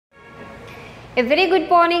A very good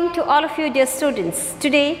morning to all of you dear students.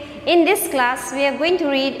 Today in this class we are going to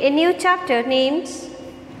read a new chapter named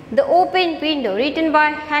The Open Window, written by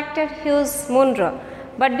Hector Hughes Munro.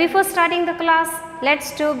 But before starting the class, let's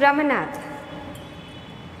do Brahmanath.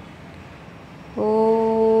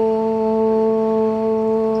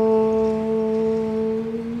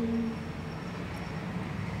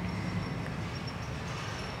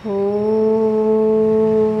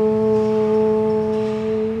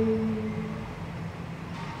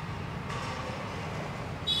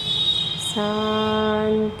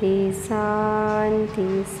 Santi,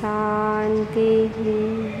 Santi, Santi.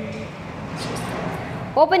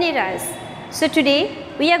 Open your eyes. So today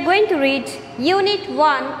we are going to read Unit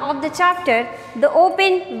 1 of the chapter The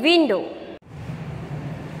Open Window.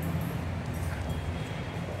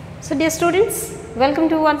 So dear students, welcome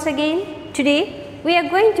to once again. Today we are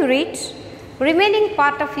going to read remaining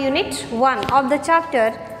part of Unit 1 of the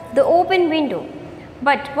chapter The Open Window.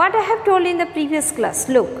 But what I have told in the previous class,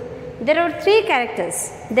 look. There are three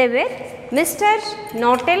characters. They were Mr.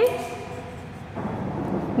 Nortel,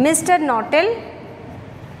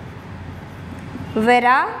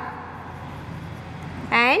 Vera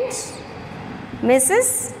and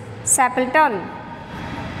Mrs. Sappleton.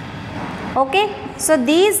 Okay, so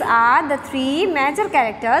these are the three major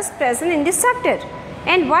characters present in this chapter.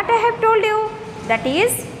 And what I have told you, that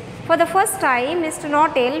is, for the first time Mr.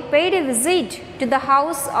 Nortel paid a visit to the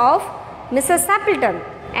house of Mrs. Sappleton.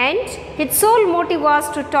 And his sole motive was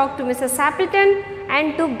to talk to Mrs. Sappleton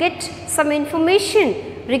and to get some information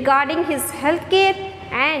regarding his health care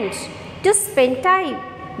and to spend time.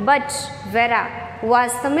 But Vera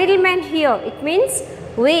was the middleman here. It means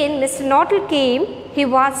when Mr. Nortel came, he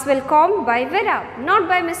was welcomed by Vera, not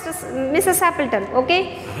by Mrs. Sappleton.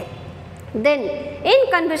 Okay. Then in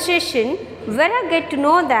conversation, Vera get to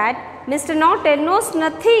know that Mr. Nortel knows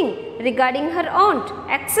nothing regarding her aunt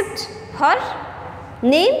except her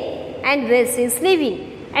name and where she is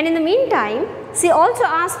living. And in the meantime, she also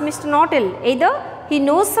asked Mr. Nortel either he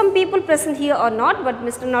knows some people present here or not, but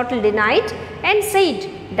Mr. Nortel denied and said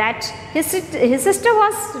that his sister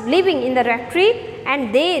was living in the rectory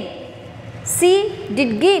and there she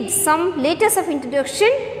did give some letters of introduction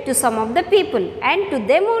to some of the people, and to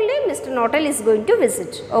them only Mr. Nortel is going to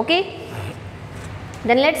visit. Okay.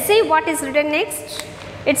 Then let us see what is written next.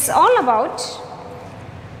 It is all about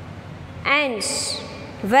and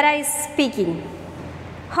Vera is speaking.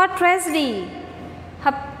 Her tragedy,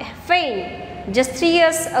 her fame just 3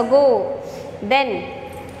 years ago. Then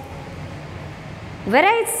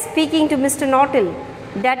Vera is speaking to Mr. Nortel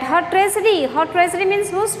that her tragedy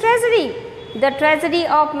means whose tragedy? The tragedy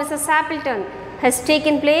of Mrs. Sappleton has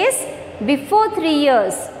taken place before 3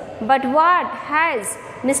 years. But what has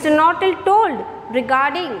Mr. Nortel told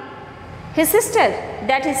regarding his sister?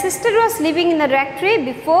 That his sister was living in the rectory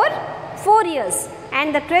before 4 years.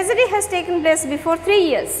 And the tragedy has taken place before 3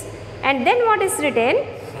 years. And then what is written?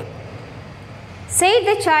 Said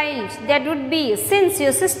the child, that would be since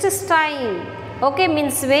your sister's time. Okay,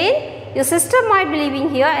 means when your sister might be living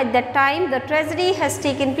here, at that time the tragedy has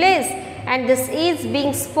taken place, and this is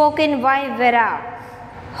being spoken by Vera.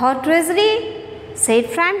 Her tragedy, said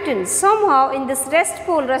Frampton, somehow in this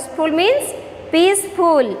restful means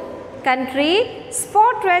peaceful country,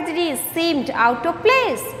 spot tragedy seemed out of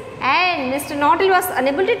place. And Mr. Nortel was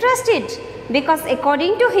unable to trust it, because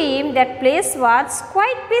according to him that place was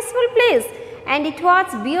quite peaceful place and it was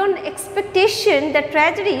beyond expectation that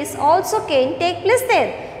tragedies also can take place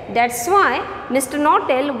there. That's why Mr.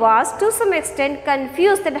 Nortel was to some extent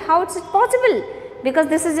confused that how is it possible, because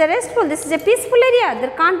this is a restful, this is a peaceful area,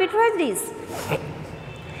 there can't be tragedies.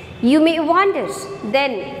 You may wonder,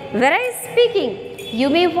 then Vera is speaking. You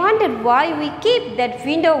may wonder why we keep that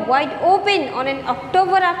window wide open on an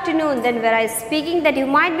October afternoon. Then Vera is speaking that you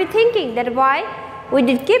might be thinking that why we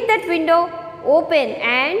did keep that window open,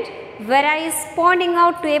 and Vera is pointing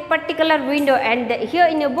out to a particular window, and here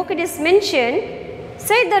in your book it is mentioned,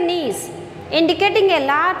 say the niece, indicating a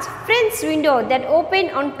large French window that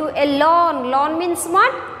opened onto a lawn. Lawn means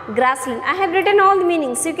what? Grassland. I have written all the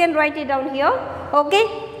meanings, you can write it down here. Okay,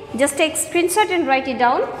 just take screenshot and write it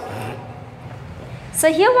down. So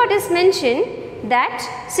here what is mentioned, that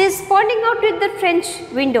she is pointing out with the French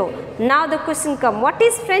window. Now the question comes, what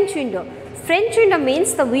is French window? French window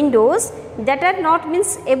means the windows that are not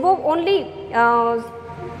means above only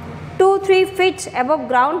 2-3 feet above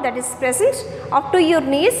ground, that is present up to your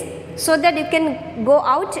knees, so that you can go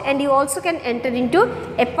out and you also can enter into.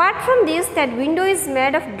 Apart from this, that window is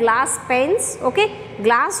made of glass panes, okay,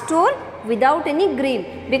 glass door without any grill,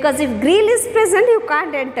 because if grill is present you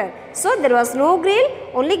can't enter. So there was no grill,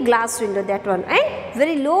 only glass window, that one. And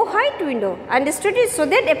very low height window. Understood it? So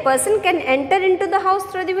that a person can enter into the house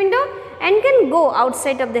through the window and can go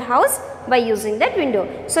outside of the house by using that window.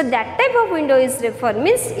 So that type of window is referred,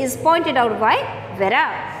 means is pointed out by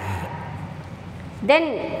Vera.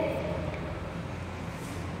 Then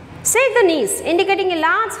say the niece, indicating a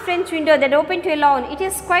large French window that opened to a lawn. It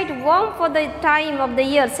is quite warm for the time of the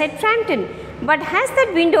year, said Frampton. But has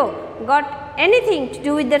that window got anything to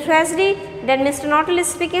do with the tragedy? Then Mr. Nortel is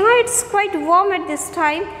speaking, oh, it's quite warm at this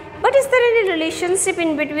time. But is there any relationship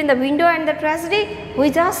in between the window and the tragedy? Who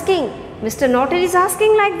is asking? Mr. Nortel is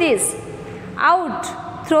asking like this.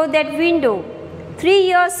 Out through that window, 3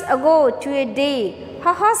 years ago to a day,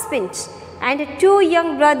 her husband and 2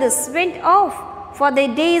 young brothers went off for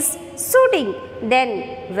their day's shooting.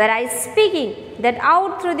 Then Vera is speaking that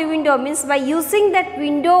out through the window means by using that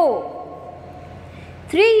window.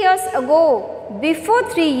 3 years ago, before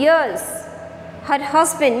 3 years, her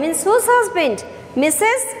husband, means whose husband?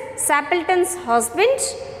 Mrs. Sappleton's husband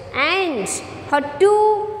and her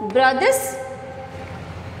 2 brothers.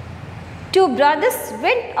 2 brothers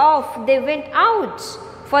went off, they went out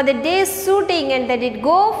for the day's shooting, and they did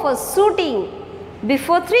go for shooting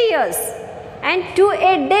before 3 years. And to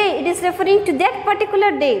a day, it is referring to that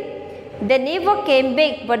particular day. They never came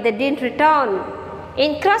back, but they didn't return.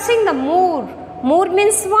 In crossing the moor, moor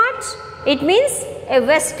means what? It means a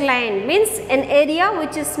wasteland, means an area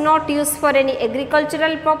which is not used for any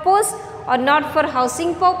agricultural purpose or not for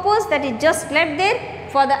housing purpose, that is just left there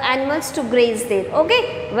for the animals to graze there.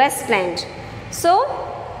 Okay, wasteland. So,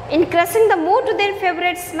 in crossing the moor to their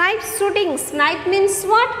favorite snipe shooting. Snipe means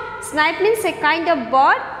what? Snipe means a kind of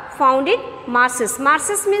bird found in marshes.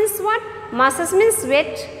 Marshes means what? Marshes means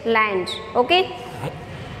wet land. Okay.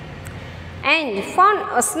 And found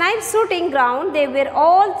a snipe shooting ground, they were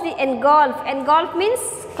all 3 engulfed. Engulfed means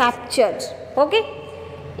captured. Okay.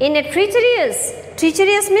 In a treacherous,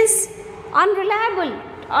 treacherous means unreliable,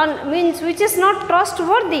 means which is not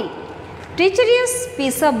trustworthy. Treacherous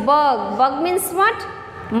piece of bog. Bog means what?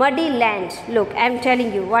 Muddy land. Look, I am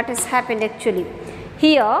telling you what has happened actually.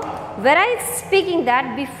 Here, Vera is speaking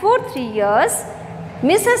that before 3 years,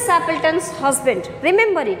 Mrs. Sappleton's husband,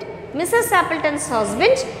 remember it, Mrs. Sappleton's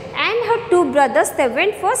husband and her 2 brothers, they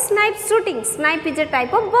went for snipe shooting. Snipe is a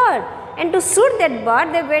type of bird, and to shoot that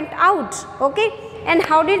bird, they went out. Okay. And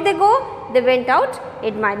how did they go? They went out,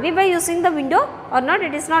 it might be by using the window or not,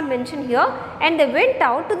 it is not mentioned here, and they went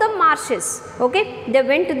out to the marshes. Okay. They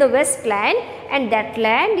went to the wasteland, and that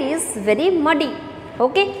land is very muddy.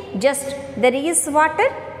 Okay. Just there is water,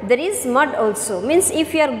 there is mud also, means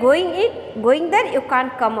if you are going there, you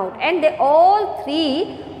can't come out. And they all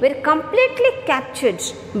 3 were completely captured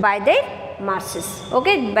by their marshes.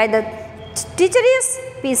 Okay. By the treacherous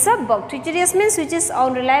piece of bog. Treacherous means which is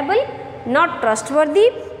unreliable, not trustworthy.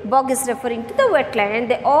 Bog is referring to the wetland, and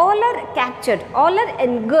they all are captured, all are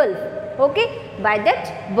engulfed, okay, by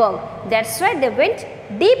that bog. That's why they went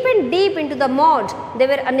deep and deep into the mud. They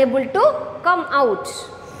were unable to come out.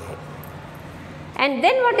 And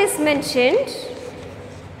then what is mentioned?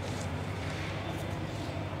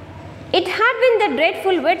 It had been the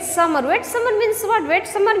dreadful wet summer. Wet summer means what? Wet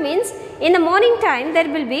summer means in the morning time there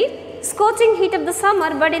will be scorching heat of the summer,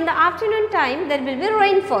 but in the afternoon time there will be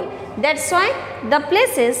rainfall. That's why the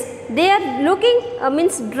places they are looking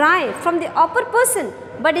means dry from the upper person,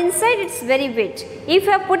 but inside it's very wet. If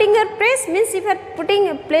you are putting your press, means if you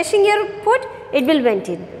are placing your foot, it will went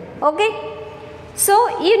in. Okay.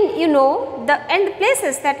 So you know the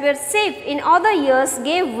places that were safe in other years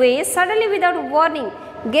gave way suddenly without warning.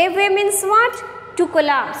 Gave way means what? To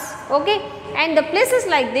collapse. Okay. And the places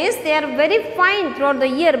like this, they are very fine throughout the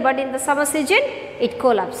year, but in the summer season it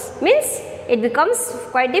collapses, means it becomes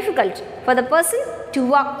quite difficult for the person to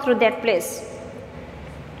walk through that place.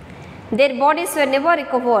 Their bodies were never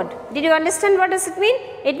recovered. Did you understand what does it mean?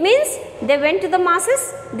 It means they went to the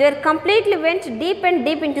masses, they were completely went deep and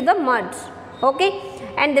deep into the mud. Okay.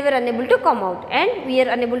 And they were unable to come out, and we are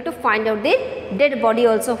unable to find out their dead body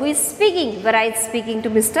also. Who is speaking? Vera is speaking to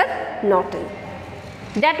Mr. Norton.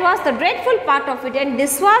 That was the dreadful part of it, and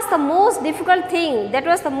this was the most difficult thing, that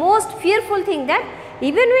was the most fearful thing, that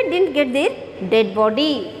even we didn't get their dead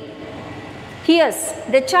body. Here's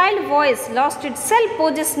the child voice lost its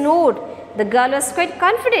self-possessed note. The girl was quite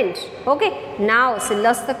confident. Okay, now she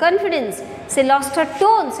lost the confidence, she lost her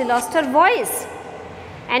tone, she lost her voice,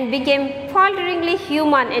 and became falteringly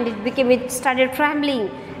human, and it started trembling,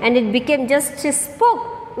 and it became just, she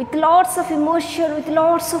spoke with lots of emotion, with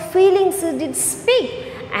lots of feelings, he did speak,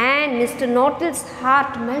 and Mr. Nortel's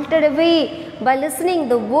heart melted away by listening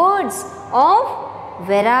the words of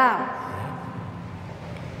Vera.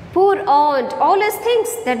 Poor aunt always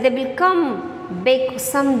thinks that they will come bake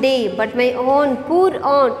someday, but my aunt,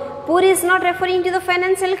 poor is not referring to the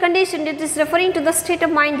financial condition, it is referring to the state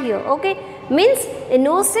of mind here, okay. Means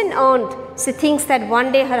innocent aunt, she thinks that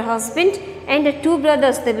one day her husband and the two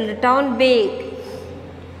brothers, they will return back.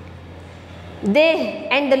 They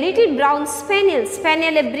and the little brown spaniel,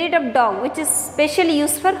 a breed of dog which is specially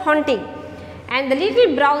used for hunting, and the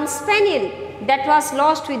little brown spaniel that was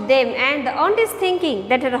lost with them, and the aunt is thinking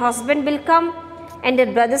that her husband will come and her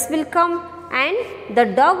brothers will come and the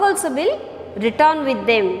dog also will return with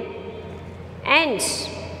them and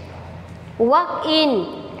walk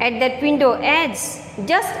in at that window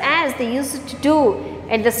just as they used to do.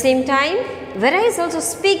 At the same time, Vera is also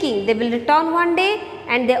speaking, they will return one day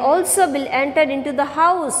and they also will enter into the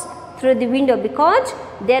house through the window, because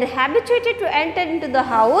they are habituated to enter into the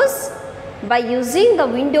house by using the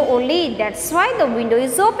window only. That's why the window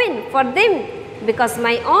is open for them, because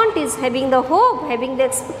my aunt is having the hope, having the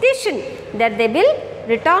expectation that they will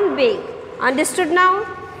return back. Understood now?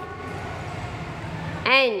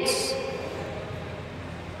 And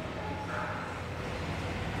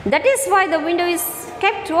that is why the window is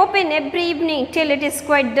kept open every evening till it is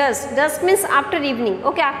quite dusk. Dusk means after evening,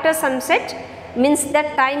 okay, after sunset means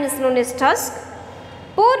that time is known as dusk.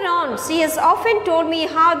 Poor aunt, she has often told me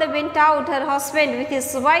how they went out, her husband with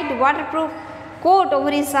his white waterproof coat over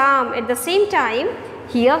his arm. At the same time,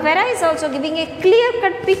 here Vera is also giving a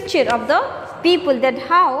clear-cut picture of the people, that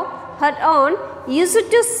how her aunt used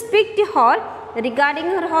to speak to her regarding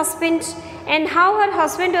her husband, and how her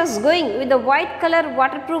husband was going with the white color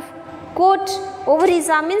waterproof coat over his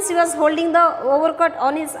arm, means he was holding the overcoat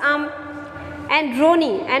on his arm, and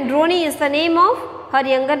Ronnie is the name of her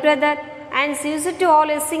younger brother, and she used to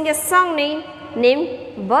always sing a song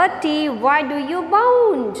named Bertie, why do you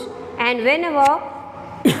bound? And whenever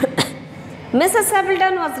Mrs.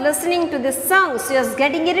 Appleton was listening to this song, she was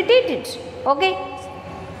getting irritated, okay,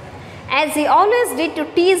 as he always did, to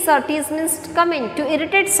tease means to come in to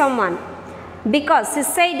irritate someone, because she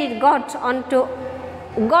said it got on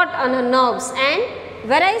her nerves. And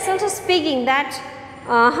Vera is also speaking that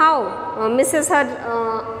how Mrs. her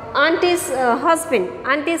auntie's husband,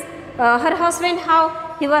 her husband,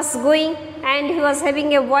 how he was going and he was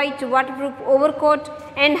having a white waterproof overcoat,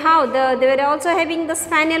 and how they were also having the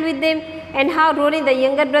spaniel with them, and how Ronnie, the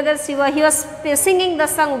younger brother, he was singing the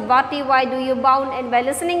song Bertie, why do you bound? And by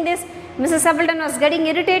listening this, Mrs. Appleton was getting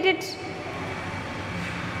irritated.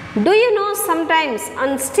 Do you know, sometimes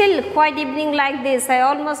on still quiet evening like this, I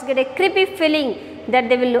almost get a creepy feeling that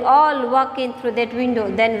they will all walk in through that window.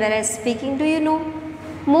 Then Vera is speaking, do you know,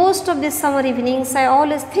 most of these summer evenings I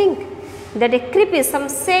always think that a creepy, some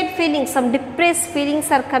sad feelings, some depressed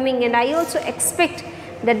feelings are coming, and I also expect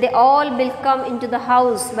that they all will come into the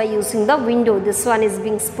house by using the window. This one is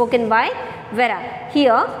being spoken by Vera.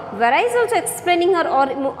 Here Vera is also explaining her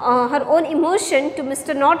own emotion to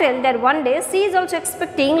Mr. Nortel, that one day she is also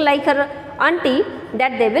expecting, like her auntie,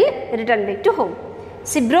 that they will return back to home.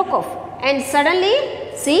 She broke off and suddenly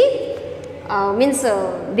she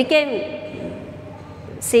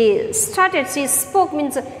she spoke,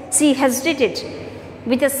 means she hesitated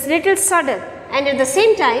with a little shudder, and at the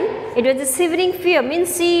same time it was a shivering fear,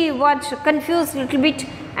 means she was confused a little bit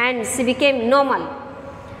and she became normal.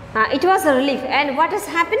 It was a relief. And what has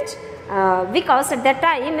happened? Because at that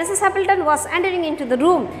time Mrs. Appleton was entering into the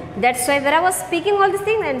room, that's why Vera was speaking all these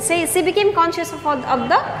things, and she became conscious of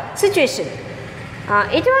the situation.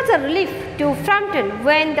 It was a relief to Frampton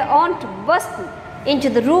when the aunt burst into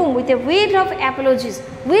the room with a wail of apologies.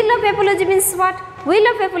 Wail of apology means what? Wail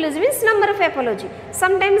of apology means number of apology.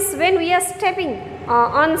 Sometimes when we are stepping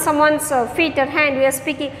on someone's feet or hand, we are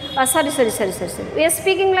speaking, sorry. We are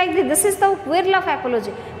speaking like this. This is the wail of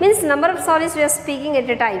apology. Means number of sorries we are speaking at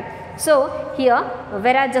a time. So here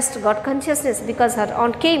Vera just got consciousness because her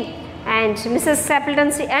aunt came, and Mrs.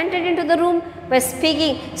 Appleton, she entered into the room by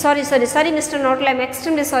speaking, sorry Mr. Nortel, I am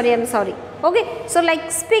extremely sorry, I am sorry. Okay, so like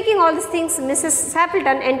speaking all these things, Mrs.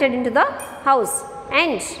 Appleton entered into the house,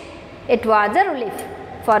 and it was a relief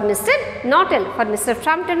for Mr. Nortel, for Mr.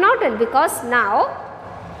 Frampton Nortel, because now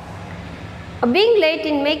being late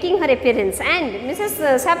in making her appearance, and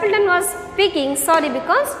Mrs. Appleton was speaking sorry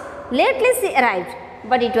because lately she arrived,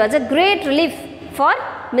 but it was a great relief for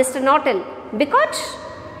Mr. Nortel, because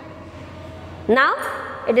now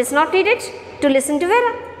it is not needed to listen to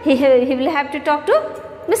Vera. He will have to talk to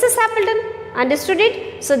Mrs. Appleton. Understood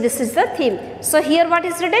it? So this is the theme. So here what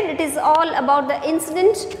is written? It is all about the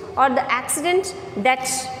incident or the accident that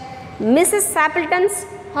Mrs. Appleton's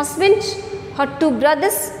husband, her two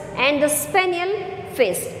brothers and the spaniel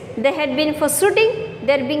faced. They had been for shooting,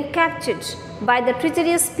 they had been captured by the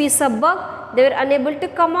treacherous piece of bug they were unable to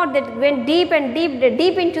come out, they went deep and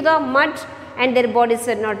deep into the mud and their bodies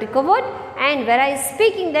were not recovered. And Vera is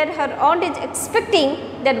speaking that her aunt is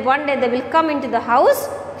expecting that one day they will come into the house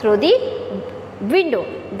through the window.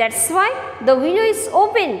 That's why the window is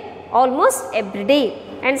open almost every day,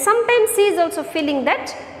 and sometimes she is also feeling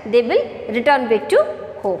that they will return back to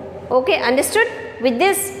home. Okay, understood? With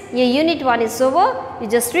this, your unit 1 is over. You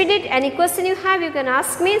just read it. Any question you have, you can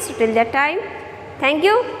ask me. So till that time, thank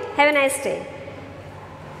you. Have a nice day.